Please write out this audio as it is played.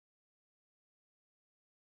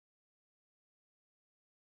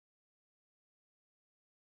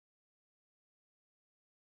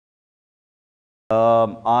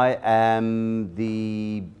I am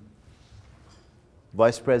the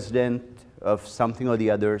vice president of something or the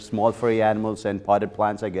other, small furry animals and potted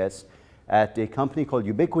plants, I guess, at a company called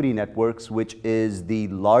Ubiquity Networks, which is the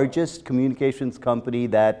largest communications company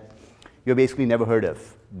that you've basically never heard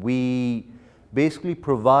of. We basically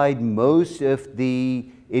provide most of the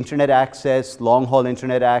internet access, long-haul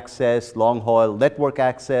internet access, long-haul network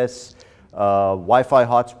access, Wi-Fi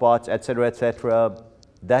hotspots, et cetera,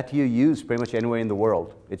 that you use pretty much anywhere in the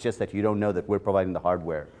world. It's just that you don't know that we're providing the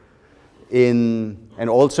hardware. And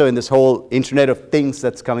also in this whole Internet of Things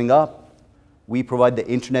that's coming up, we provide the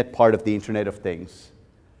internet part of the Internet of Things.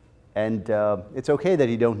 And it's okay that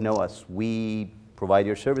you don't know us. We provide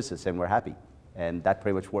your services and we're happy. And that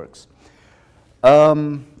pretty much works.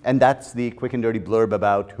 And that's the quick and dirty blurb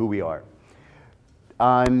about who we are.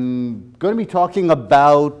 I'm going to be talking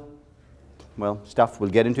about, well, stuff we'll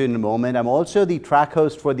get into in a moment. I'm also the track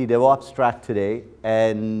host for the DevOps track today.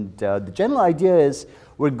 And the general idea is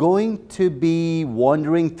we're going to be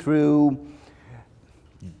wandering through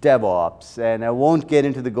DevOps. And I won't get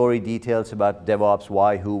into the gory details about DevOps,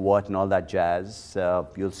 why, who, what, and all that jazz.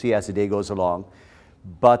 You'll see as the day goes along.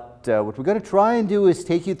 But what we're going to try and do is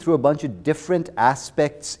take you through a bunch of different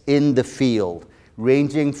aspects in the field,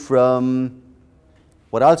 ranging from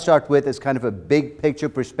what I'll start with is kind of a big picture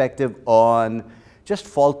perspective on just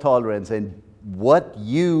fault tolerance and what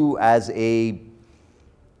you as anything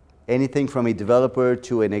from a developer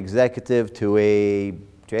to an executive to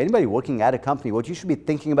anybody working at a company, what you should be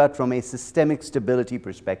thinking about from a systemic stability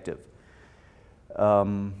perspective.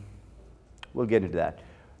 We'll get into that.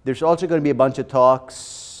 There's also going to be a bunch of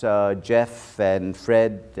talks, Jeff and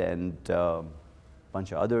Fred and a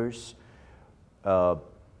bunch of others,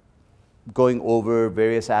 going over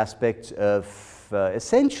various aspects of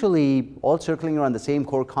essentially all circling around the same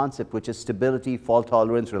core concept, which is stability, fault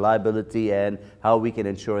tolerance, reliability, and how we can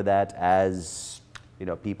ensure that as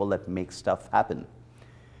people that make stuff happen.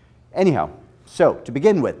 Anyhow, so to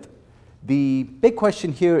begin with, the big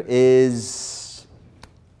question here is,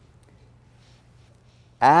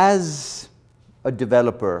 as a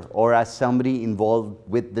developer or as somebody involved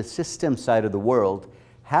with the system side of the world,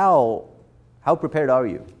 how prepared are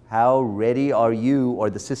you? How ready are you, or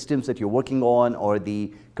the systems that you're working on, or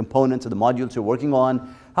the components or the modules you're working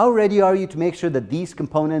on, how ready are you to make sure that these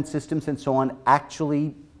components, systems, and so on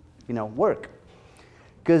actually work?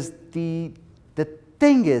 Because the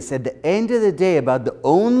thing is, at the end of the day, about the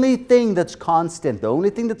only thing that's constant, the only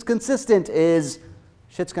thing that's consistent is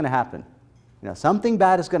shit's going to happen. Something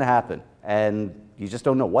bad is going to happen, and you just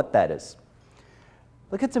don't know what that is.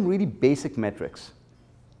 Look at some really basic metrics.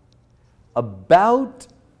 About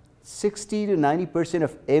 60 to 90%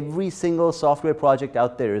 of every single software project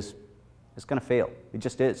out there is going to fail. It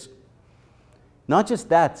just is. Not just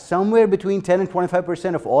that, somewhere between 10 and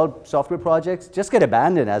 25% of all software projects just get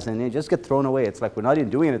abandoned, as in they just get thrown away. It's like we're not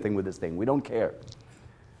even doing anything with this thing. We don't care.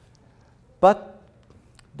 But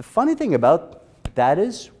the funny thing about that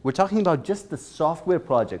is we're talking about just the software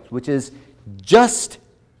project, which is just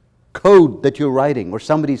code that you're writing or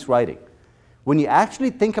somebody's writing. When you actually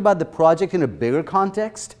think about the project in a bigger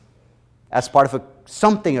context, as part of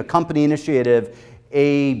a company initiative,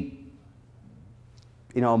 a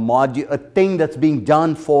thing that's being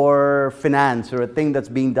done for finance, or a thing that's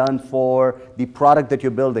being done for the product that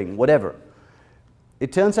you're building, whatever,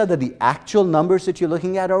 it turns out that the actual numbers that you're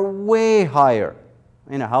looking at are way higher.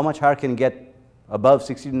 How much higher can it get above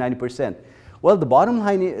 60 to 90%? Well, the bottom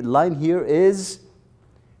line here is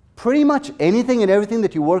pretty much anything and everything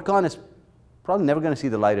that you work on is probably never going to see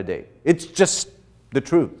the light of day. It's just the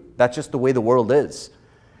truth. That's just the way the world is.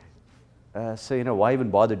 So, why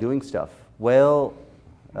even bother doing stuff? Well,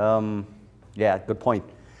 yeah, good point.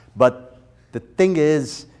 But the thing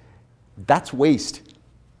is, that's waste.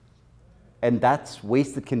 And that's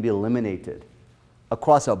waste that can be eliminated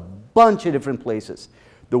across a bunch of different places.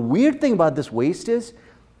 The weird thing about this waste is,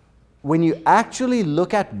 when you actually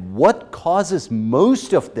look at what causes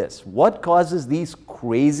most of this, what causes these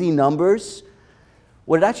crazy numbers,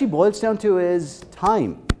 what it actually boils down to is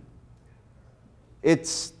time.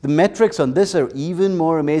 The metrics on this are even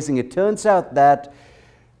more amazing. It turns out that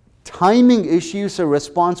timing issues are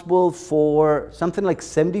responsible for something like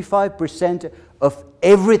 75% of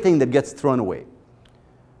everything that gets thrown away.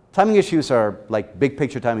 Timing issues are like big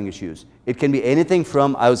picture timing issues. It can be anything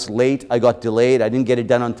from I was late, I got delayed, I didn't get it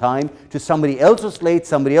done on time, to somebody else was late,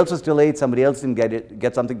 somebody else was delayed, somebody else didn't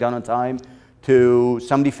get something done on time, to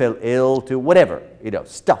somebody fell ill, to whatever,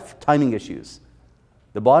 stuff, timing issues.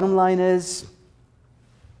 The bottom line is,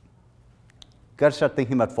 got to start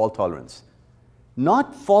thinking about fault tolerance.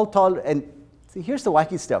 Not fault tolerance, and See, here's the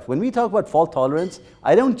wacky stuff. When we talk about fault tolerance,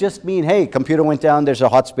 I don't just mean, hey, computer went down, there's a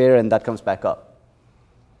hot spare, and that comes back up.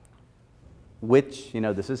 Which,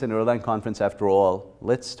 this is an Erlang conference after all.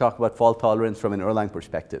 Let's talk about fault tolerance from an Erlang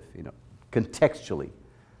perspective, contextually.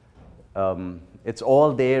 It's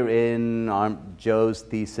all there in Joe's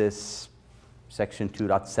thesis, section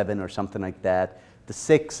 2.7 or something like that. The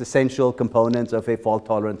 6 essential components of a fault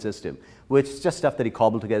tolerant system, which is just stuff that he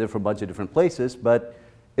cobbled together from a bunch of different places, but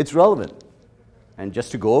it's relevant. And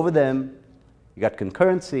just to go over them, you got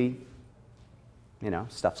concurrency,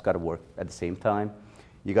 stuff's got to work at the same time.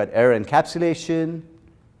 You got error encapsulation,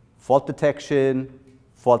 fault detection,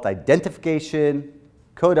 fault identification,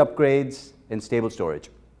 code upgrades, and stable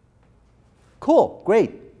storage. Cool,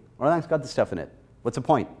 great. Erlang's got the stuff in it. What's the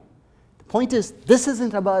point? The point is, this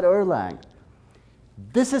isn't about Erlang.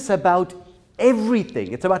 This is about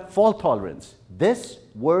everything. It's about fault tolerance. This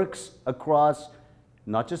works across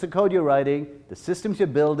not just the code you're writing, the systems you're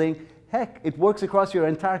building. Heck, it works across your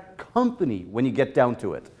entire company when you get down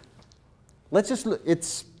to it. Let's just look.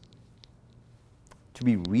 It's, to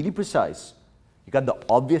be really precise, you got the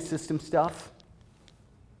obvious system stuff.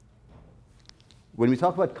 When we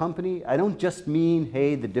talk about company, I don't just mean,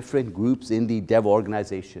 hey, the different groups in the dev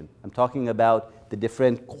organization. I'm talking about the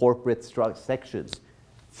different corporate sections,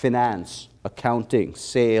 finance, accounting,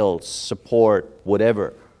 sales, support,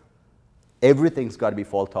 whatever. Everything's got to be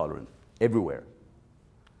fault tolerant, everywhere.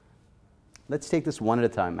 Let's take this one at a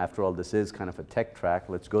time. After all, this is kind of a tech track.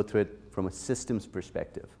 Let's go through it from a systems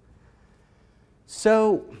perspective.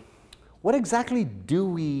 So what exactly do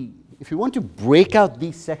we, if we want to break out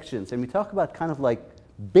these sections and we talk about kind of like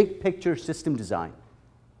big picture system design,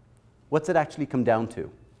 what's it actually come down to?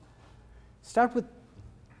 Start with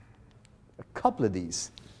a couple of these.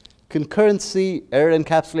 Concurrency, error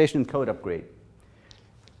encapsulation, and code upgrade.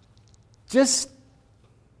 Just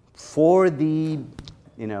for the,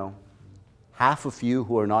 half of you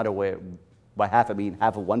who are not aware, by half I mean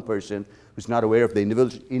half of one person who's not aware of the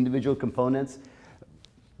individual components,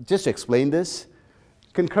 just to explain this,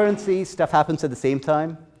 concurrency, stuff happens at the same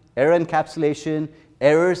time. Error encapsulation,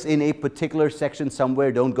 errors in a particular section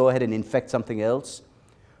somewhere don't go ahead and infect something else.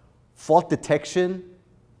 Fault detection,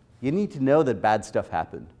 you need to know that bad stuff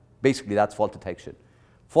happened. Basically, that's fault detection.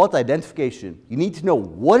 Fault identification, you need to know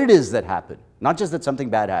what it is that happened, not just that something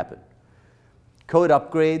bad happened. Code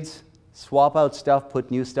upgrades, swap out stuff, put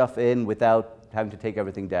new stuff in without having to take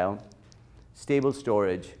everything down. Stable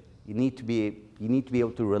storage, you need to be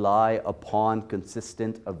able to rely upon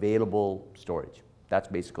consistent, available storage. That's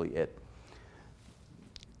basically it.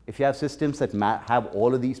 If you have systems that have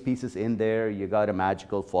all of these pieces in there, you got a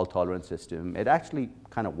magical fault-tolerant system. It actually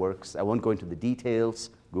kind of works. I won't go into the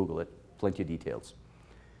details. Google it. Plenty of details.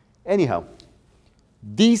 Anyhow,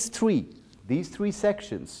 these three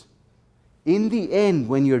sections, in the end,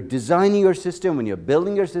 when you're designing your system, when you're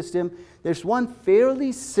building your system, there's one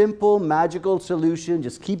fairly simple, magical solution.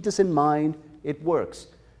 Just keep this in mind. It works.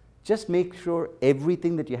 Just make sure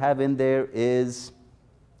everything that you have in there is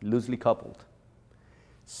loosely coupled.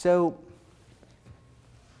 So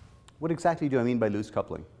what exactly do I mean by loose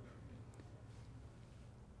coupling?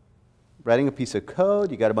 Writing a piece of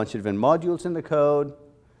code, you got a bunch of different modules in the code.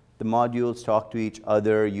 The modules talk to each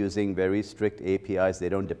other using very strict APIs. They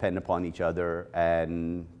don't depend upon each other.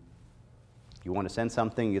 And you want to send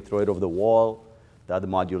something, you throw it over the wall, the other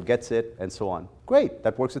module gets it, and so on. Great,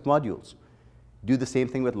 that works with modules. Do the same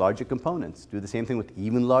thing with larger components. Do the same thing with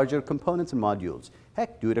even larger components and modules.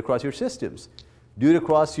 Heck, do it across your systems. Do it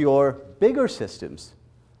across your bigger systems.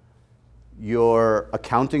 Your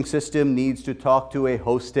accounting system needs to talk to a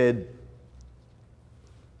hosted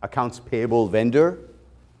accounts payable vendor.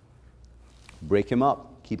 Break him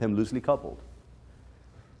up. Keep him loosely coupled.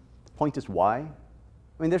 The point is why?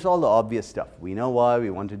 I mean, there's all the obvious stuff. We know why.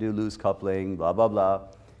 We want to do loose coupling, blah, blah, blah.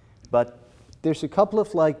 But there's a couple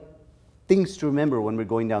of things to remember when we're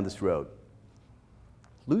going down this road.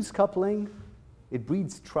 Loose coupling, it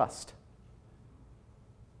breeds trust.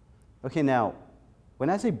 Okay, now,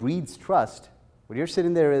 when I say breeds trust, what you're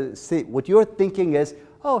sitting there, what you're thinking is,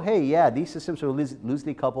 oh, hey, yeah, these systems are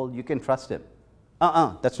loosely coupled. You can trust them.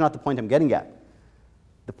 That's not the point I'm getting at.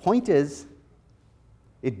 The point is,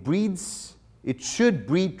 it should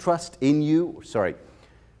breed trust in you. Sorry.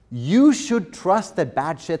 You should trust that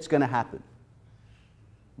bad shit's going to happen.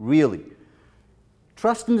 Really.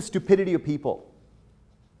 Trust in the stupidity of people.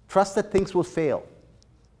 Trust that things will fail.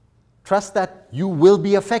 Trust that you will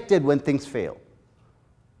be affected when things fail.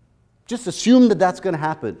 Just assume that that's going to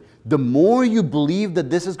happen. The more you believe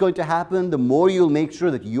that this is going to happen, the more you'll make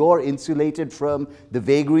sure that you're insulated from the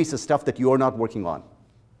vagaries of stuff that you're not working on.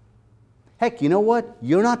 Heck, you know what?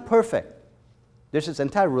 You're not perfect. There's this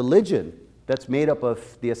entire religion that's made up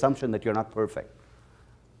of the assumption that you're not perfect.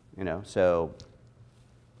 You know, so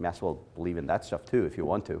you may as well believe in that stuff too if you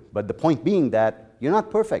want to. But the point being that you're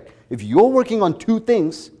not perfect. If you're working on two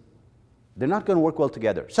things, they're not going to work well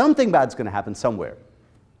together. Something bad's going to happen somewhere.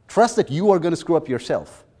 Trust that you are going to screw up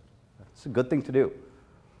yourself. That's a good thing to do.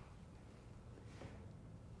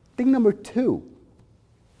 Thing number two,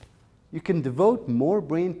 you can devote more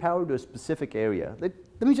brain power to a specific area. Let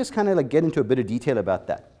me just kind of like get into a bit of detail about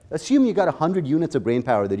that. Assume you got 100 units of brain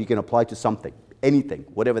power that you can apply to something, anything,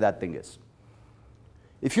 whatever that thing is.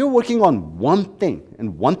 If you're working on one thing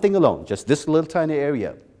and one thing alone, just this little tiny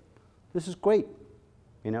area, this is great.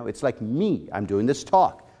 You know, it's like me. I'm doing this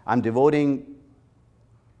talk. I'm devoting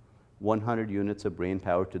 100 units of brain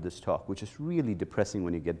power to this talk, which is really depressing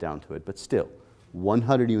when you get down to it, but still,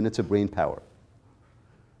 100 units of brain power.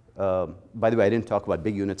 By the way, I didn't talk about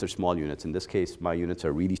big units or small units. In this case, my units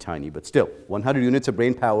are really tiny, but still, 100 units of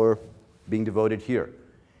brain power being devoted here.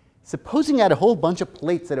 Supposing I had a whole bunch of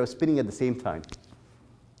plates that I was spinning at the same time.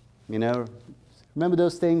 You know, remember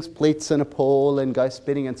those things, plates on a pole and guys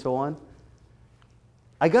spinning and so on?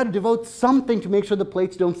 I got to devote something to make sure the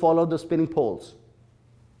plates don't fall out those spinning poles.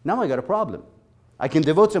 Now I got a problem. I can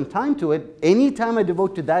devote some time to it. Any time I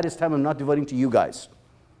devote to that is time I'm not devoting to you guys,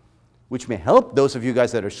 which may help those of you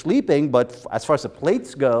guys that are sleeping, but as far as the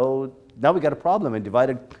plates go, now we got a problem and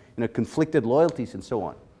divided, you know, conflicted loyalties and so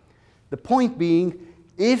on. The point being,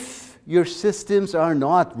 if your systems are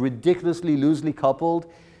not ridiculously loosely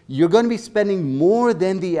coupled, you're going to be spending more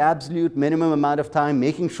than the absolute minimum amount of time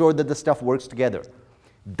making sure that the stuff works together.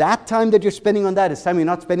 That time that you're spending on that is time you're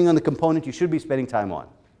not spending on the component you should be spending time on.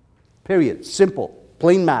 Period. Simple.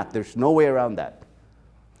 Plain math. There's no way around that.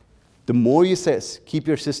 The more you keep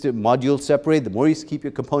your system modules separate, the more you keep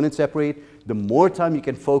your components separate, the more time you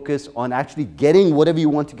can focus on actually getting whatever you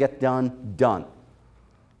want to get done.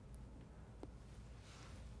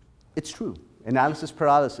 It's true. Analysis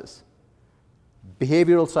paralysis.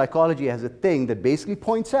 Behavioral psychology has a thing that basically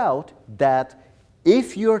points out that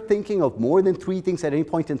if you're thinking of more than 3 things at any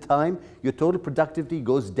point in time, your total productivity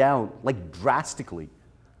goes down, like drastically.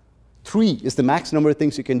 3 is the max number of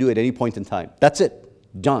things you can do at any point in time. That's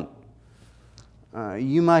it. Done.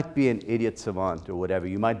 You might be an idiot savant or whatever.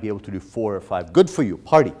 You might be able to do 4 or 5. Good for you.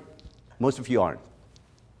 Party. Most of you aren't.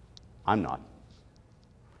 I'm not.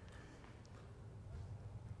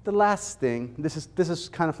 The last thing, this is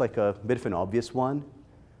kind of like a bit of an obvious one,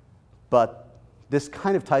 but this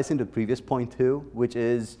kind of ties into the previous point too, which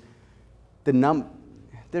is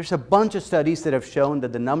there's a bunch of studies that have shown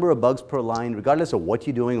that the number of bugs per line, regardless of what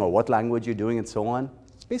you're doing or what language you're doing and so on,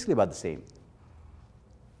 it's basically about the same.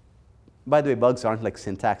 By the way, bugs aren't like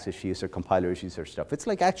syntax issues or compiler issues or stuff. It's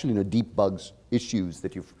like actually, you know, deep bugs issues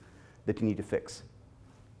that you need to fix.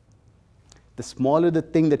 The smaller the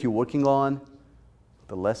thing that you're working on,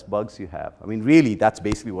 the less bugs you have. I mean, really, that's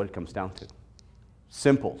basically what it comes down to.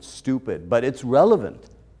 Simple, stupid, but it's relevant.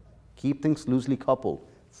 Keep things loosely coupled.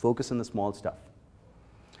 Focus on the small stuff.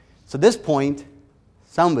 So at this point,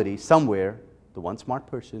 somebody, somewhere, the one smart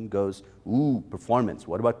person goes, ooh, performance.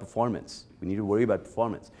 What about performance? We need to worry about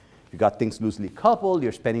performance. You got things loosely coupled.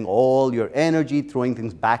 You're spending all your energy throwing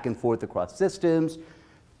things back and forth across systems,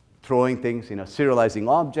 throwing things, you know, serializing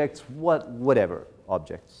objects, whatever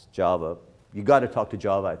objects, Java. You got to talk to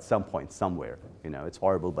Java at some point, somewhere. You know, it's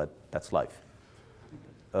horrible, but that's life.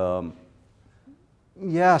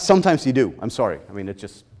 Yeah, sometimes you do. I'm sorry. I mean, it's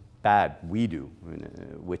just bad. We do, I mean,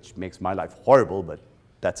 which makes my life horrible, but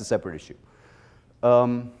that's a separate issue.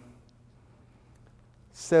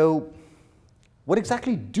 So what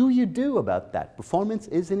exactly do you do about that? Performance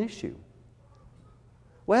is an issue.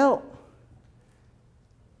 Well,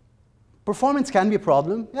 performance can be a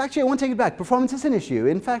problem. Actually, I want to take it back. Performance is an issue.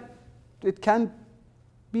 In fact, it can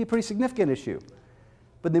be a pretty significant issue.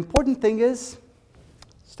 But the important thing is,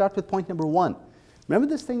 start with point number 1. Remember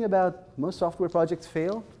this thing about most software projects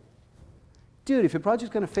fail? Dude, if your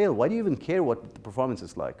project's going to fail, why do you even care what the performance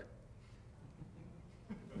is like?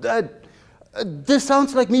 This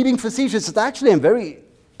sounds like me being facetious. It's actually,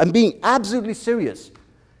 I'm being absolutely serious.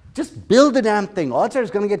 Just build the damn thing. Odds are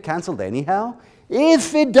it's going to get canceled anyhow.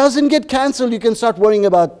 If it doesn't get canceled, you can start worrying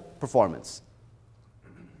about performance.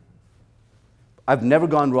 I've never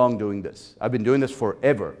gone wrong doing this. I've been doing this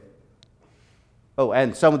forever. Oh,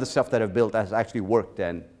 and some of the stuff that I've built has actually worked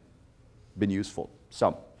and been useful.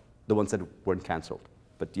 Some. The ones that weren't canceled.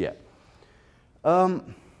 But yeah.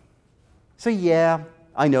 So yeah,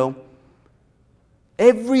 I know.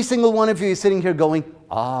 Every single one of you is sitting here going,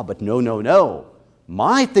 but no.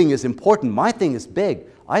 My thing is important. My thing is big.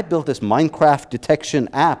 I built this Minecraft detection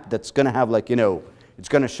app that's going to have, like, you know, It's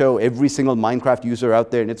going to show every single Minecraft user out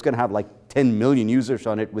there, and it's going to have like 10 million users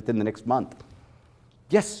on it within the next month.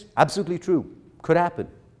 Yes, absolutely true. Could happen.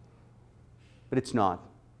 But it's not.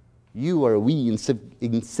 You are a wee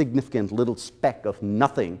insignificant little speck of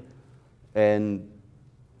nothing. And,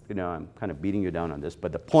 you know, I'm kind of beating you down on this,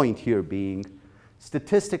 but the point here being,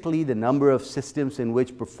 statistically, the number of systems in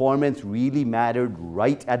which performance really mattered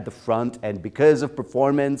right at the front, and because of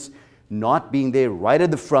performance not being there right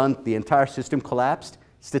at the front, the entire system collapsed.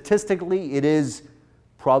 Statistically, it is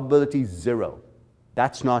probability 0.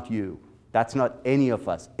 That's not you. That's not any of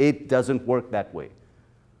us. It doesn't work that way.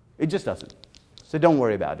 It just doesn't. So don't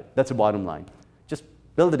worry about it. That's the bottom line. Just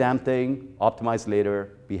build the damn thing, optimize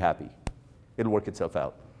later, be happy. It'll work itself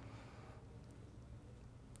out.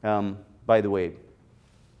 By the way,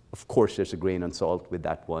 of course there's a grain of salt with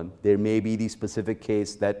that one. There may be the specific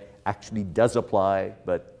case that actually does apply,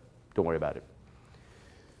 but don't worry about it.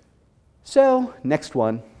 So, next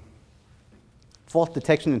one, fault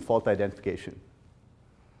detection and fault identification.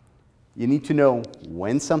 You need to know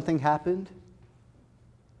when something happened,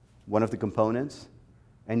 one of the components,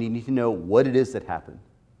 and you need to know what it is that happened.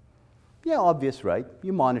 Yeah, obvious, right?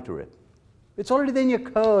 You monitor it. It's already in your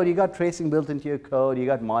code. You got tracing built into your code. You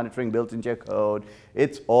got monitoring built into your code.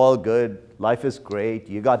 It's all good. Life is great.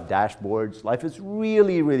 You got dashboards. Life is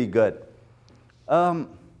really, really good.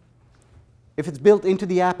 If it's built into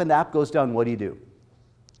the app and the app goes down, what do?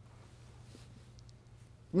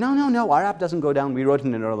 No, our app doesn't go down. We wrote it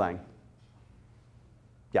in Erlang.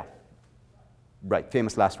 Yeah, right,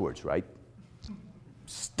 famous last words, right?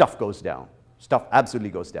 Stuff goes down. Stuff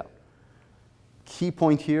absolutely goes down. Key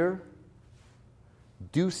point here,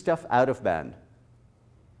 do stuff out of band.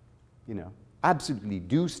 You know, absolutely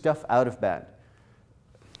do stuff out of band.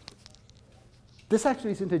 This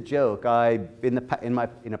actually isn't a joke. In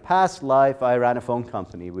a past life, I ran a phone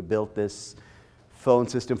company. We built this phone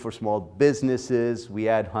system for small businesses. We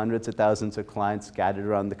had hundreds of thousands of clients scattered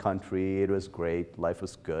around the country. It was great. Life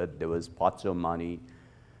was good. There was pots of money.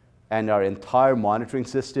 And our entire monitoring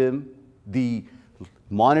system, the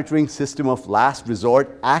monitoring system of last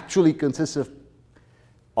resort, actually consists of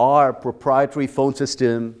our proprietary phone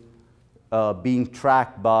system being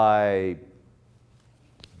tracked by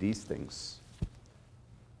these things.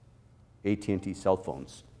 AT&T cell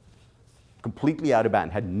phones. Completely out of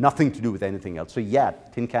band, had nothing to do with anything else. So yeah,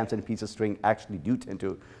 tin cans and a piece of string actually do tend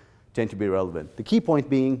to be relevant. The key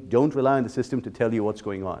point being, don't rely on the system to tell you what's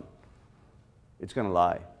going on. It's going to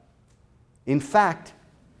lie. In fact,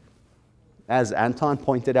 as Anton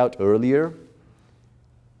pointed out earlier,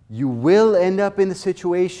 you will end up in a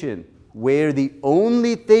situation where the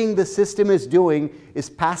only thing the system is doing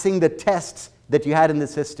is passing the tests that you had in the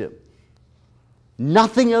system.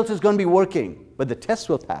 Nothing else is going to be working, but the tests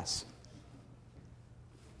will pass.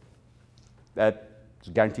 That's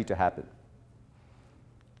guaranteed to happen.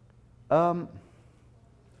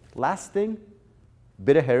 Last thing,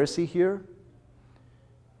 bit of heresy here.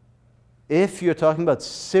 If you're talking about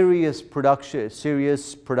serious production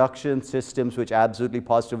systems which absolutely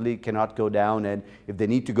positively cannot go down, and if they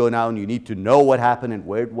need to go down, you need to know what happened and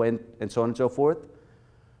where it went, and so on and so forth,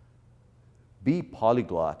 be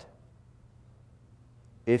polyglot.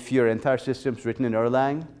 If your entire system is written in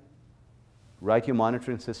Erlang, write your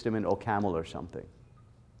monitoring system in OCaml or something.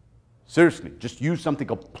 Seriously, just use something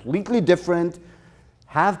completely different.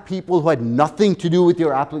 Have people who had nothing to do with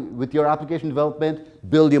your application development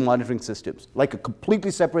build your monitoring systems. Like a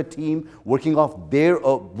completely separate team working off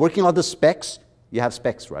the specs. You have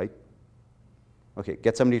specs, right? Okay,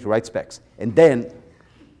 get somebody to write specs. And then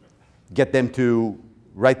get them to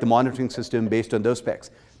write the monitoring system based on those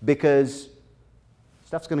specs. Because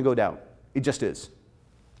stuff's going to go down. It just is.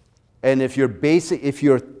 And if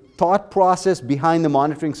your thought process behind the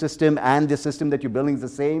monitoring system and the system that you're building is the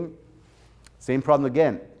same problem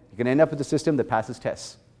again. You can end up with a system that passes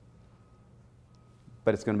tests,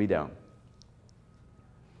 but it's going to be down.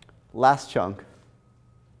 Last chunk,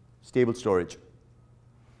 stable storage.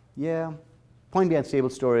 Yeah, point behind stable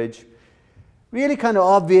storage. Really kind of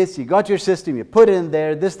obvious. You got your system, you put it in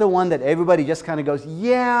there. This is the one that everybody just kind of goes,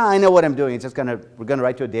 yeah, I know what I'm doing. It's just we're going to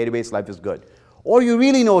write to a database, life is good. Or you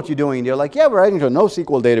really know what you're doing. You're like, yeah, we're writing to a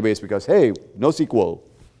NoSQL database because, hey, NoSQL,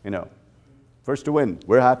 first to win,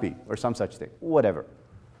 we're happy, or some such thing, whatever.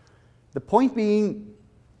 The point being,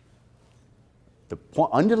 the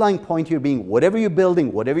underlying point here being, whatever you're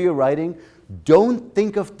building, whatever you're writing, don't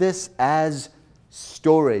think of this as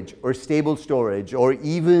storage or stable storage or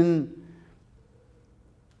even,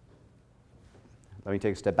 let me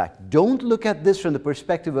take a step back. Don't look at this from the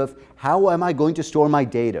perspective of how am I going to store my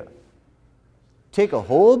data. Take a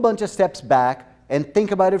whole bunch of steps back and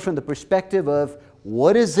think about it from the perspective of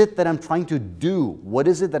what is it that I'm trying to do? What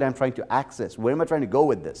is it that I'm trying to access? Where am I trying to go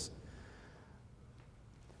with this?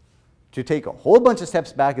 To take a whole bunch of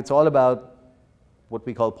steps back, it's all about what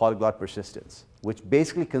we call polyglot persistence, which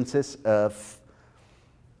basically consists of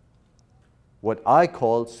what I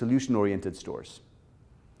call solution-oriented stores.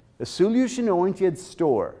 A solution-oriented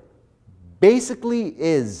store basically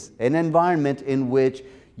is an environment in which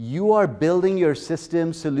you are building your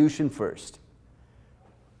system solution first.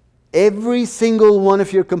 Every single one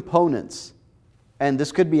of your components, and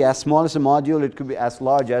this could be as small as a module, it could be as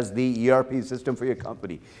large as the ERP system for your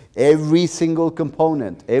company. Every single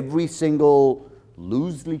component, every single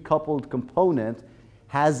loosely coupled component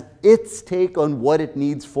has its take on what it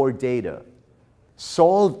needs for data.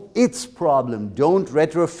 Solve its problem. Don't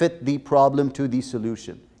retrofit the problem to the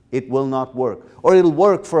solution. It will not work. Or it'll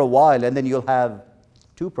work for a while and then you'll have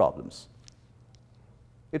two problems.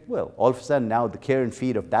 It will. All of a sudden now the care and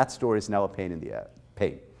feed of that store is now a pain in the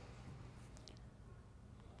pain.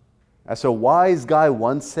 As a wise guy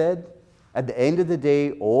once said, at the end of the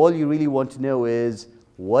day, all you really want to know is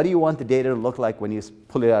what do you want the data to look like when you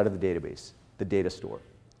pull it out of the database, the data store.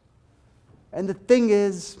 And the thing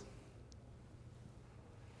is,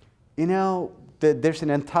 you know, there's an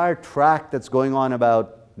entire track that's going on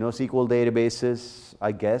about NoSQL databases,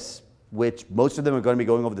 I guess, which most of them are going to be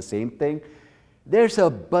going over the same thing. There's a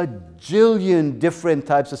bajillion different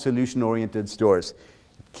types of solution-oriented stores.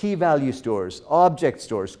 Key value stores, object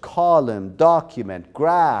stores, column, document,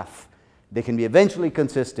 graph. They can be eventually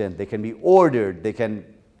consistent. They can be ordered. They can,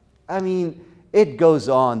 I mean, it goes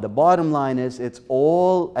on. The bottom line is it's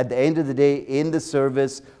all, at the end of the day, in the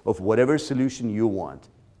service of whatever solution you want.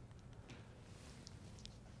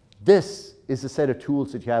 This is the set of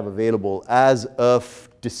tools that you have available as of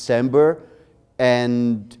December,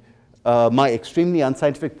 and my extremely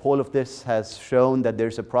unscientific poll of this has shown that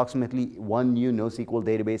there's approximately one new NoSQL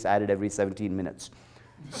database added every 17 minutes.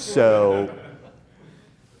 So,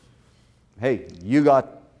 hey, you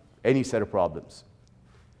got any set of problems.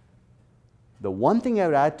 The one thing I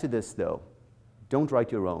would add to this, though, don't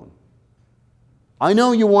write your own. I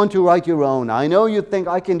know you want to write your own. I know you think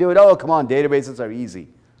I can do it. Oh, come on, databases are easy.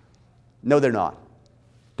 No, they're not.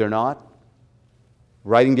 They're not.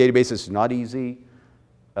 Writing databases is not easy.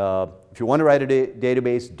 If you want to write a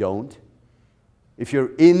database, don't. If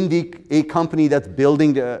you're in a company that's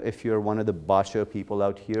building, if you're one of the Basha people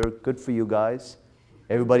out here, good for you guys.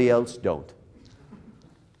 Everybody else, don't.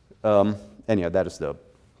 Anyhow, that is the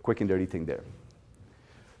quick and dirty thing there.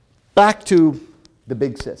 Back to the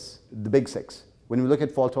big six. When we look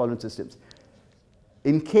at fault-tolerant systems.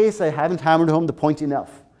 In case I haven't hammered home the point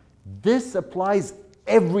enough, this applies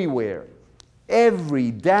everywhere.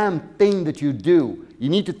 Every damn thing that you do, you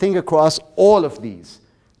need to think across all of these,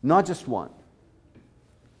 not just one.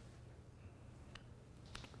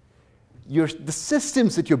 The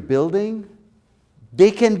systems that you're building,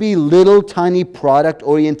 they can be little tiny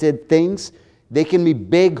product-oriented things. They can be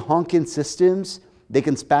big honking systems. They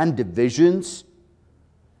can span divisions.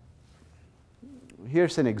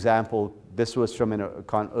 Here's an example. This was from an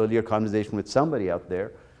earlier conversation with somebody out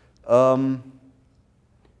there.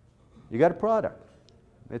 You got a product.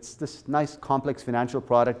 It's this nice complex financial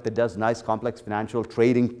product that does nice complex financial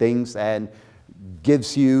trading things and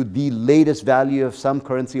gives you the latest value of some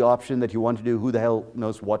currency option that you want to do who the hell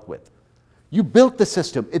knows what with. You built the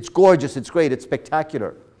system. It's gorgeous. It's great. It's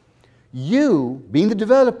spectacular. You, being the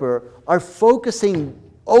developer, are focusing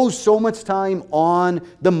so much time on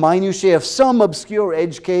the minutiae of some obscure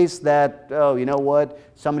edge case that, oh, you know what,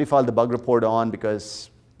 somebody filed the bug report on because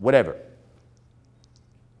whatever.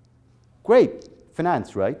 Great.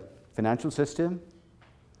 Finance, right? Financial system.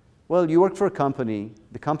 Well, you work for a company.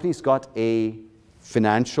 The company's got a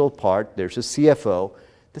financial part. There's a CFO.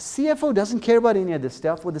 The CFO doesn't care about any of this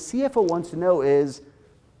stuff. What the CFO wants to know is,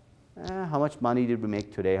 how much money did we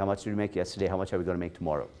make today? How much did we make yesterday? How much are we going to make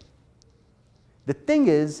tomorrow? The thing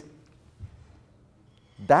is,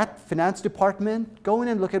 that finance department, go in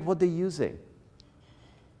and look at what they're using.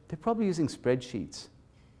 They're probably using spreadsheets.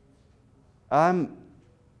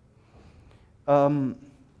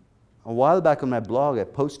 A while back on my blog, I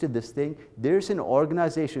posted this thing. There's an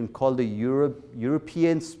organization called the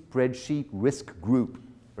European Spreadsheet Risk Group,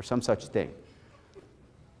 or some such thing.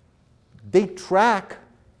 They track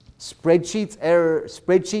spreadsheet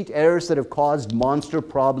errors that have caused monster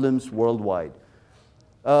problems worldwide.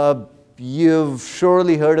 You've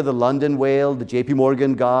surely heard of the London whale, the JP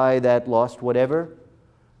Morgan guy that lost whatever.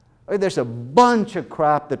 There's a bunch of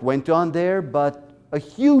crap that went on there, but a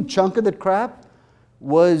huge chunk of that crap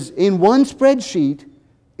was in one spreadsheet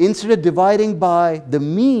instead of dividing by the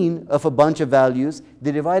mean of a bunch of values,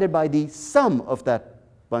 they divided by the sum of that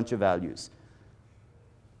bunch of values.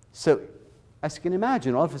 So as you can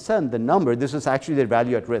imagine, all of a sudden the number, this was actually their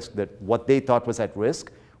value at risk, that what they thought was at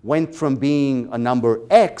risk, went from being a number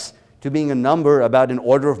X to being a number about an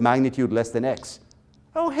order of magnitude less than X.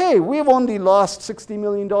 Oh, hey, we've only lost $60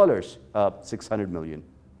 million, 600 million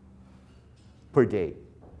per day.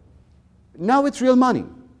 Now it's real money.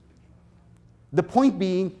 The point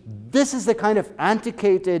being, this is the kind of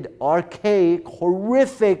antiquated, archaic,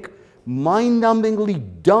 horrific,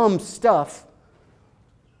 mind-numbingly dumb stuff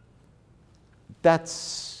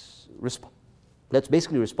that's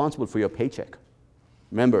basically responsible for your paycheck.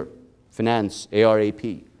 Remember, finance,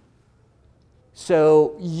 ARAP.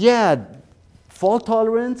 So yeah, fault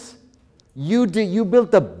tolerance, you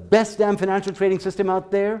built the best damn financial trading system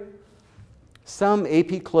out there. Some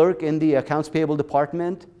AP clerk in the accounts payable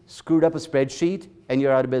department screwed up a spreadsheet and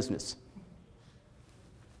you're out of business.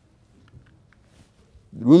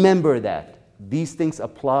 Remember that. These things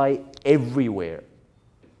apply everywhere.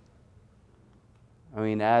 I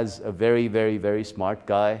mean, as a very, very, very smart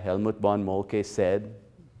guy, Helmut von Moltke said,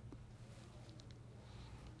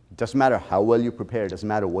 it doesn't matter how well you prepare, it doesn't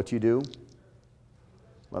matter what you do.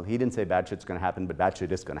 Well, he didn't say bad shit's going to happen, but bad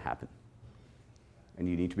shit is going to happen. And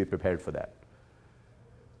you need to be prepared for that.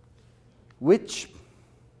 Which,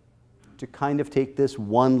 to kind of take this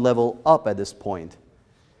one level up at this point,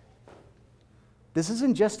 this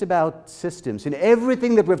isn't just about systems. In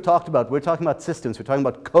everything that we've talked about, we're talking about systems, we're talking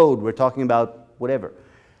about code, we're talking about whatever.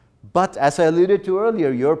 But as I alluded to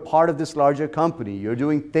earlier, you're part of this larger company. You're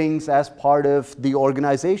doing things as part of the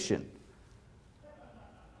organization.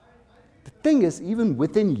 The thing is, even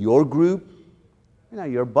within your group, you know,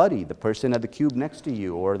 your buddy, the person at the cube next to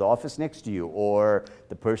you, or the office next to you, or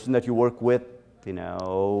the person that you work with, you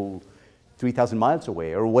know, 3,000 miles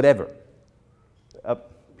away, or whatever.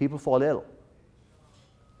 People fall ill.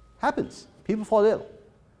 Happens. People fall ill.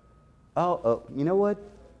 Oh, you know what?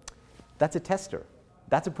 That's a tester.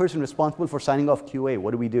 That's a person responsible for signing off QA.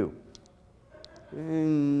 What do we do?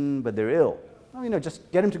 But they're ill. Oh, you know,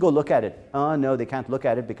 just get them to go look at it. No, they can't look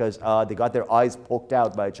at it because they got their eyes poked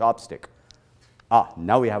out by a chopstick.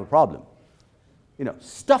 Now we have a problem. You know,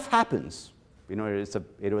 stuff happens. You know,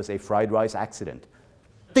 it was a fried rice accident.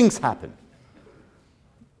 Things happen.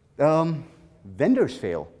 Vendors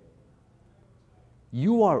fail.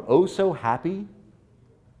 You are oh so happy,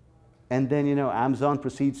 and then, you know, Amazon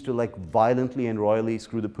proceeds to like violently and royally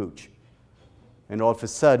screw the pooch. And all of a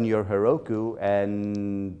sudden you're Heroku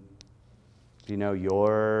and, you know,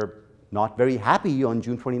 you're not very happy on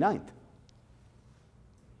June 29th.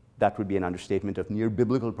 That would be an understatement of near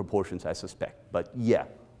biblical proportions, I suspect. But yeah,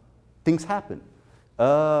 things happen.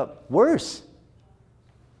 Worse,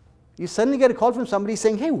 you suddenly get a call from somebody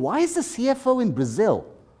saying, hey, why is the CFO in Brazil?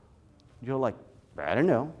 You're like, I don't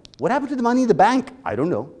know. What happened to the money in the bank? I don't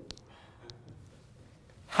know.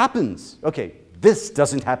 Happens. Okay, this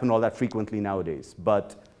doesn't happen all that frequently nowadays,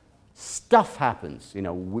 but stuff happens. You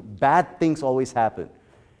know, bad things always happen.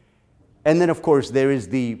 And then, of course, there is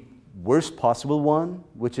the worst possible one,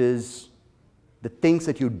 which is the things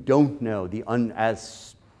that you don't know.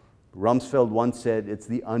 As Rumsfeld once said, it's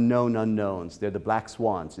the unknown unknowns. They're the black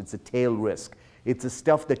swans. It's a tail risk. It's the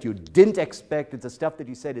stuff that you didn't expect. It's the stuff that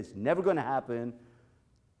you said is never going to happen.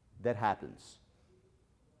 That happens.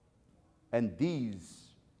 And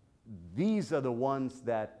these are the ones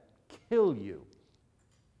that kill you.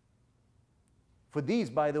 For these,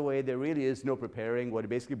 by the way, there really is no preparing. What it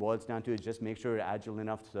basically boils down to is just make sure you're agile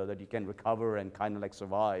enough so that you can recover and kind of like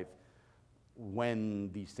survive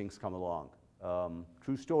when these things come along.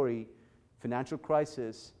 True story, financial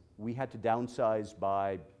crisis, we had to downsize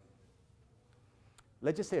by,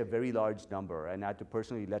 let's just say, a very large number, and I had to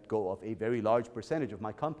personally let go of a very large percentage of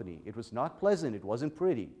my company. It was not pleasant, it wasn't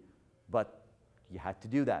pretty, but you had to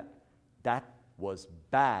do that. That was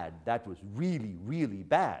bad. That was really, really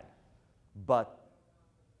bad. But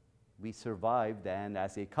we survived, and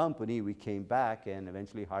as a company, we came back and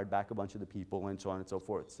eventually hired back a bunch of the people and so on and so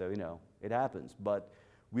forth. So, you know, it happens. But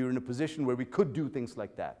we were in a position where we could do things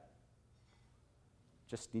like that.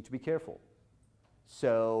 Just need to be careful.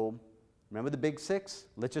 So, remember the big six?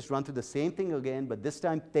 Let's just run through the same thing again, but this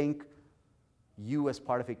time think you as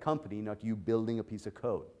part of a company, not you building a piece of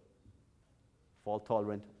code.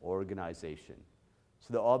 Fault-tolerant organization.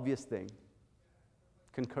 So the obvious thing,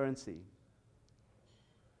 concurrency.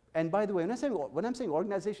 And by the way, when I'm saying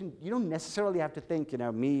organization, you don't necessarily have to think, you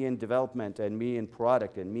know, me in development and me in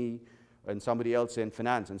product and me and somebody else in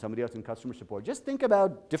finance and somebody else in customer support. Just think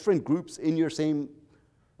about different groups in your same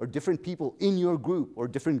or different people in your group, or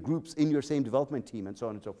different groups in your same development team, and so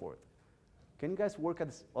on and so forth. Can you guys work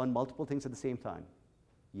on multiple things at the same time?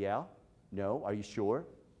 Yeah? No? Are you sure?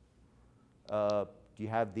 Do you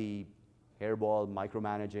have the hairball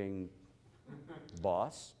micromanaging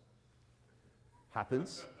boss?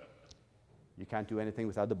 Happens. You can't do anything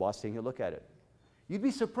without the boss taking a look at it. You'd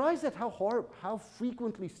be surprised at how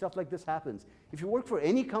frequently stuff like this happens. If you work for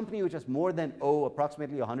any company which has more than,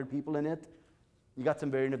 approximately 100 people in it, you got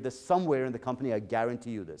some variant of this somewhere in the company, I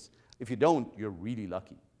guarantee you this. If you don't, you're really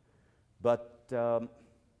lucky. But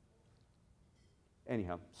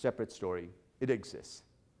anyhow, separate story. It exists.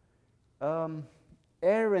 Error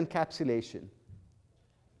encapsulation.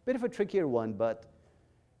 Bit of a trickier one, but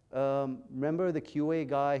remember the QA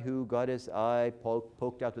guy who got his eye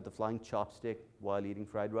poked out with a flying chopstick while eating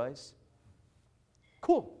fried rice?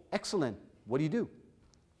 Cool, excellent. What do you do?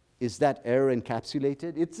 Is that error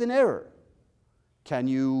encapsulated? It's an error. Can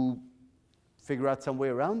you figure out some way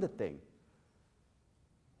around the thing?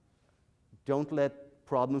 Don't let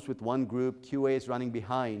problems with one group, QA is running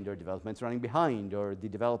behind, or development's running behind, or the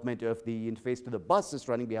development of the interface to the bus is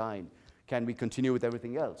running behind. Can we continue with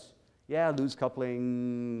everything else? Yeah, loose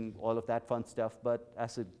coupling, all of that fun stuff, but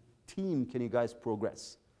as a team, can you guys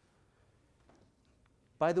progress?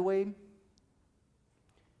 By the way,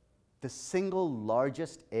 the single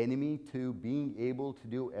largest enemy to being able to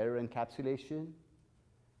do error encapsulation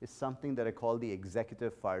is something that I call the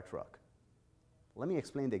executive fire truck. Let me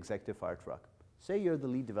explain the executive fire truck. Say you're the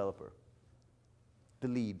lead developer. The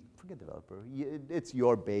lead, forget developer, it's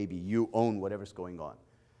your baby. You own whatever's going on.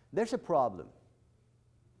 There's a problem.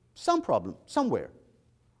 Some problem, somewhere.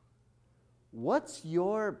 What's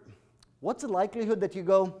the likelihood that you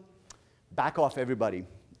go, back off everybody,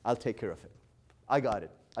 I'll take care of it. I got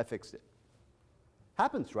it, I fixed it.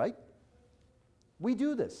 Happens, right? We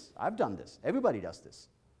do this, I've done this, everybody does this.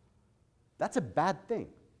 That's a bad thing.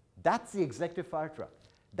 That's the executive fire truck.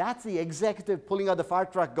 That's the executive pulling out the fire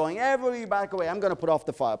truck going, everybody back away, I'm going to put out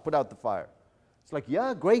the fire. It's like,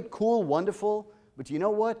 yeah, great, cool, wonderful, but you know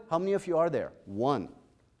what? How many of you are there? One.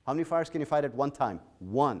 How many fires can you fight at one time?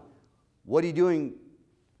 One. What are you doing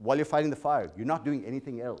while you're fighting the fire? You're not doing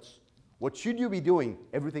anything else. What should you be doing?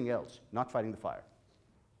 Everything else, not fighting the fire.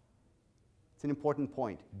 It's an important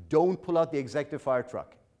point. Don't pull out the executive fire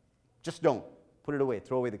truck. Just don't. Put it away.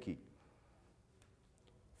 Throw away the key.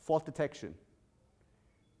 Fault detection.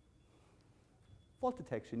 Fault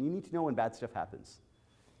detection. You need to know when bad stuff happens.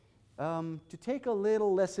 To take a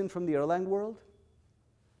little lesson from the Erlang world,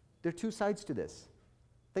 there are two sides to this.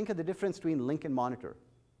 Think of the difference between link and monitor.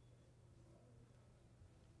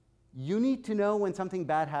 You need to know when something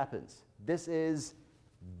bad happens. This is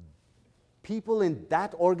people in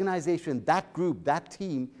that organization, that group, that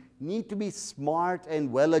team need to be smart and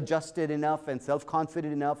well-adjusted enough and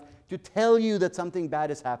self-confident enough to tell you that something bad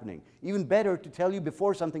is happening. Even better, to tell you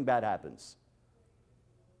before something bad happens.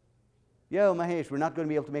 Yo, Mahesh, we're not going to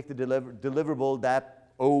be able to make the deliverable that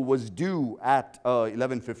was due at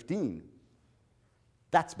 11:15.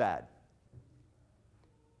 That's bad.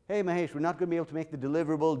 Hey, Mahesh, we're not going to be able to make the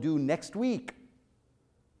deliverable due next week.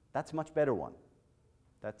 That's a much better one.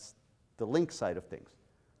 That's the link side of things.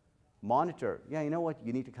 Monitor. Yeah, you know what?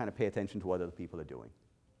 You need to kind of pay attention to what other people are doing.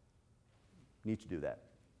 You need to do that.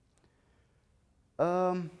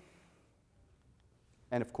 And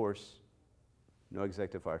of course, no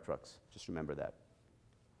executive fire trucks. Just remember that.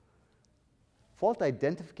 Fault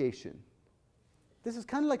identification. This is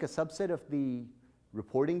kind of like a subset of the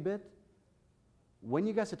reporting bit. When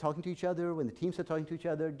you guys are talking to each other, when the teams are talking to each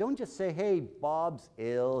other, don't just say, hey, Bob's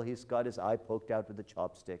ill, he's got his eye poked out with a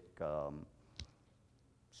chopstick.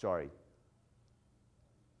 Sorry.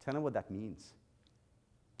 Tell them what that means.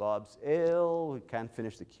 Bob's ill, we can't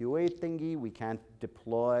finish the QA thingy, we can't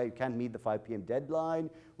deploy, we can't meet the 5 p.m. deadline,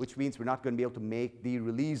 which means we're not going to be able to make the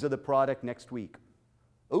release of the product next week.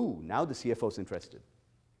 Oh, now the CFO's interested.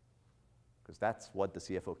 Because that's what the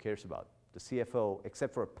CFO cares about. The CFO,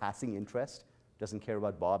 except for a passing interest, doesn't care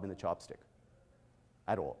about Bob and the chopstick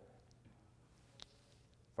at all.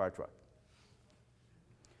 Fire truck.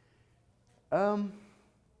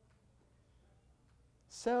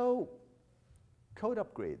 So, code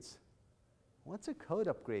upgrades. What's a code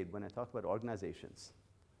upgrade when I talk about organizations?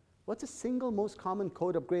 What's the single most common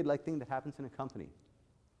code upgrade-like thing that happens in a company?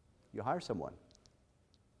 You hire someone.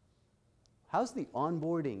 How's the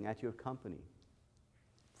onboarding at your company?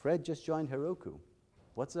 Fred just joined Heroku.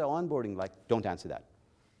 What's the onboarding like? Don't answer that.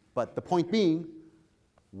 But the point being,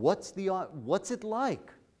 what's it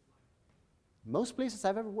like? Most places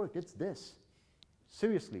I've ever worked, it's this.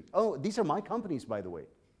 Seriously. Oh, these are my companies, by the way.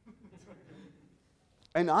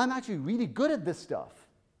 And I'm actually really good at this stuff.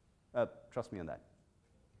 Trust me on that.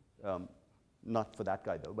 Not for that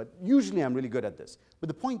guy, though. But usually I'm really good at this. But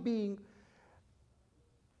the point being,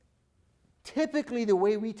 typically the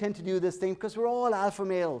way we tend to do this thing, because we're all alpha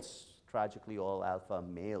males, tragically all alpha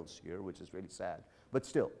males here, which is really sad. But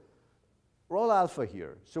still, we're all alpha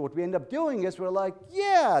here. So what we end up doing is we're like,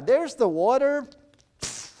 yeah, there's the water.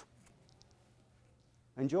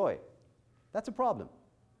 Enjoy. That's a problem.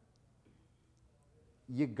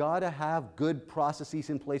 You gotta have good processes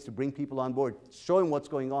in place to bring people on board, show them what's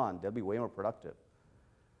going on. They'll be way more productive.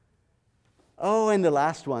 Oh, and the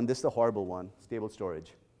last one, this is the horrible one, stable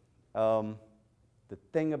storage. The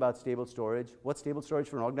thing about stable storage, what's stable storage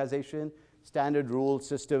for an organization? Standard rules,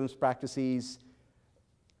 systems, practices,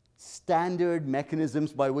 standard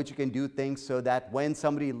mechanisms by which you can do things so that when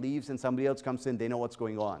somebody leaves and somebody else comes in, they know what's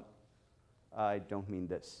going on. I don't mean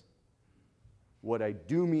this. What I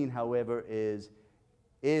do mean, however, is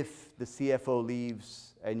if the CFO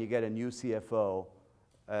leaves and you get a new CFO,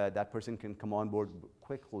 that person can come on board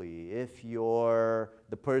quickly. If you're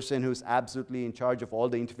the person who's absolutely in charge of all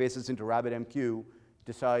the interfaces into RabbitMQ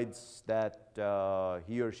decides that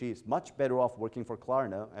he or she is much better off working for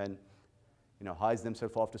Klarna and hies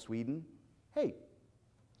themselves off to Sweden, hey,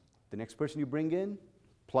 the next person you bring in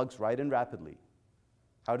plugs right in rapidly.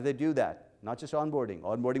 How do they do that? Not just onboarding.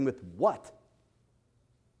 Onboarding with what?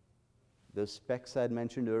 The specs I had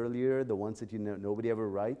mentioned earlier, the ones that nobody ever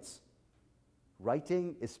writes.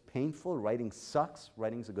 Writing is painful. Writing sucks.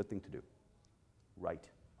 Writing is a good thing to do. Write.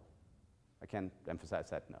 I can't emphasize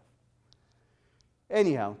that enough.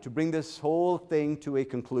 Anyhow, to bring this whole thing to a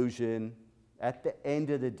conclusion, at the end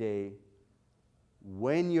of the day,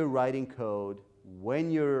 when you're writing code, when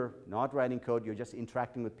you're not writing code, you're just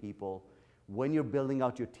interacting with people, when you're building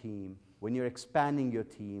out your team, when you're expanding your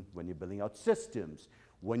team, when you're building out systems,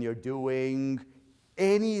 when you're doing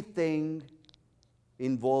anything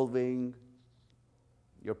involving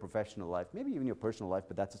your professional life, maybe even your personal life,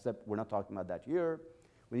 but that's a step, we're not talking about that here.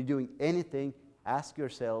 When you're doing anything, ask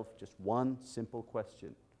yourself just one simple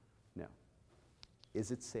question. Now,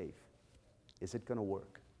 is it safe? Is it going to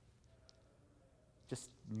work?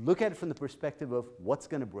 Just look at it from the perspective of what's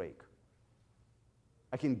going to break.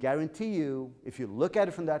 I can guarantee you, if you look at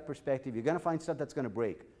it from that perspective, you're going to find stuff that's going to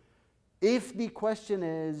break. If the question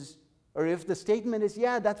is, or if the statement is,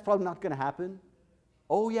 yeah, that's probably not going to happen,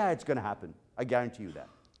 oh yeah, it's going to happen. I guarantee you that.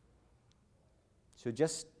 So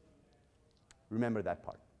just remember that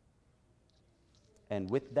part. And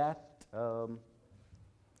with that, I'm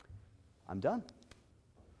done.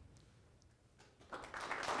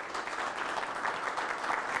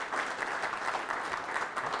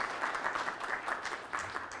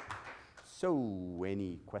 So,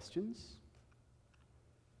 any questions?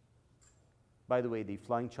 By the way, the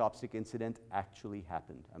flying chopstick incident actually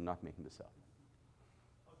happened. I'm not making this up.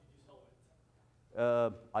 How did you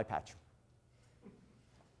solve it? Eye patch.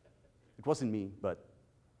 It wasn't me, but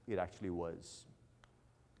it actually was.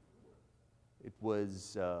 It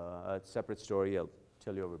was a separate story. I'll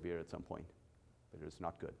tell you over beer at some point. But it was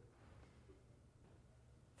not good.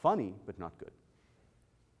 Funny, but not good.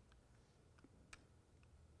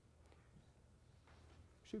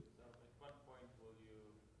 Shoot. So at what point will you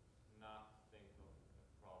not think of a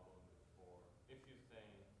problem before, if you say,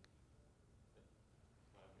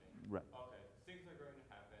 Right. okay, things are going to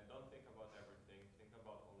happen, don't think about everything, think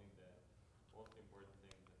about only the most important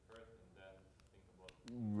things at first, and then think about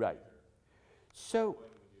the Right. future. So, When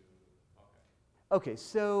would you, okay. okay,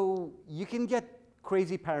 so you can get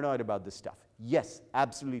crazy paranoid about this stuff. Yes,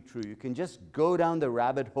 absolutely true. You can just go down the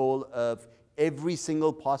rabbit hole of every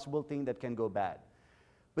single possible thing that can go bad.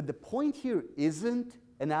 But the point here isn't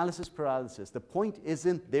analysis paralysis. The point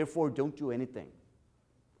isn't, therefore, don't do anything.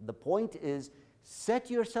 The point is,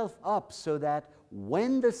 set yourself up so that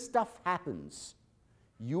when the stuff happens,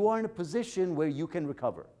 you are in a position where you can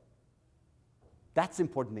recover. That's the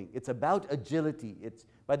important thing. It's about agility. It's,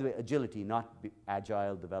 by the way, agility, not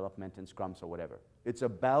agile development and scrums or whatever. It's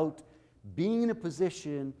about being in a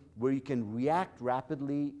position where you can react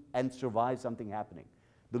rapidly and survive something happening.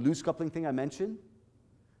 The loose coupling thing I mentioned,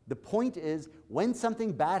 the point is when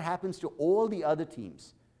something bad happens to all the other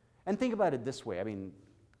teams, and think about it this way, I mean,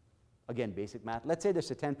 again, basic math, let's say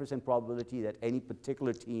there's a 10% probability that any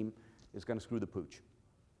particular team is going to screw the pooch.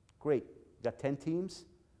 Great, you got 10 teams.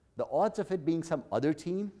 The odds of it being some other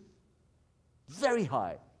team, very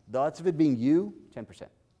high. The odds of it being you, 10%.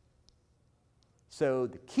 So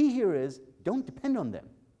the key here is don't depend on them.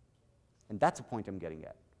 And that's the point I'm getting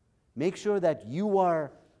at. Make sure that you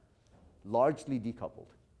are largely decoupled.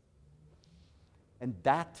 And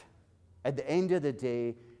that, at the end of the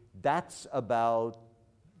day, that's about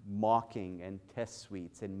mocking and test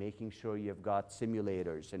suites and making sure you've got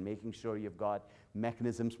simulators and making sure you've got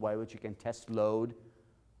mechanisms by which you can test load,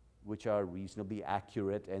 which are reasonably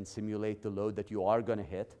accurate and simulate the load that you are going to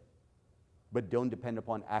hit, but don't depend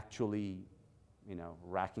upon actually,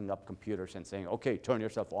 racking up computers and saying, okay, turn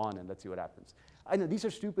yourself on and let's see what happens. I know these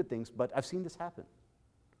are stupid things, but I've seen this happen.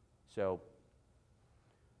 So,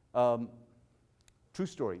 true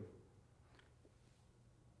story.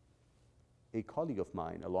 A colleague of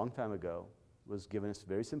mine a long time ago was given a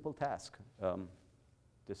very simple task.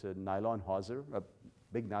 There's a nylon hawser, a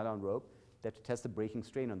big nylon rope, that to test the breaking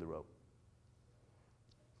strain on the rope.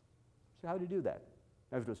 So how do you do that?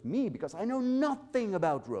 Now, if it was me, because I know nothing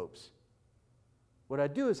about ropes, what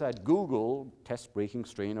I'd do is I'd Google test breaking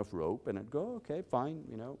strain of rope, and I'd go, okay, fine,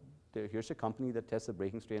 here's a company that tests the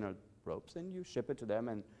breaking strain of ropes, and you ship it to them,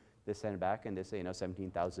 and they send it back, and they say,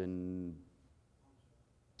 17,000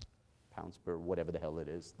 pounds per whatever the hell it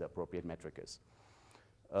is, the appropriate metric is.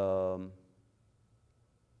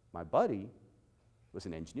 My buddy was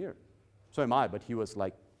an engineer. So am I, but he was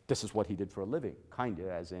like, this is what he did for a living, kind of,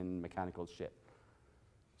 as in mechanical shit.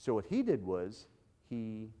 So what he did was,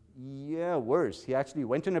 worse, he actually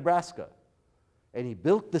went to Nebraska, and he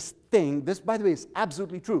built this thing, this, by the way, is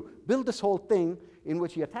absolutely true, built this whole thing in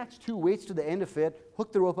which he attached 2 weights to the end of it,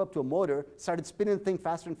 hooked the rope up to a motor, started spinning the thing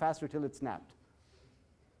faster and faster till it snapped.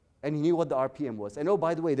 And he knew what the RPM was. And oh,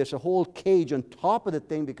 by the way, there's a whole cage on top of the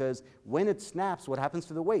thing because when it snaps, what happens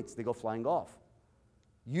to the weights? They go flying off.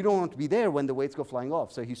 You don't want to be there when the weights go flying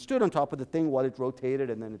off. So he stood on top of the thing while it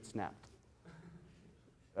rotated and then it snapped.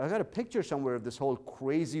 I got a picture somewhere of this whole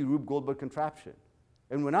crazy Rube Goldberg contraption.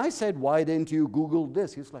 And when I said, why didn't you Google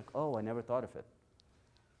this? He was like, oh, I never thought of it.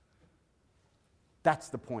 That's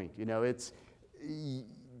the point. It's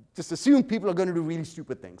just assume people are going to do really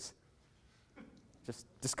stupid things. Just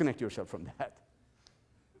disconnect yourself from that.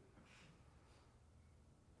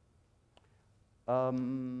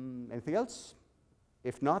 Anything else?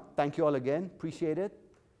 If not, thank you all again. Appreciate it.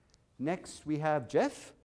 Next, we have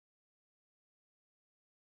Jeff.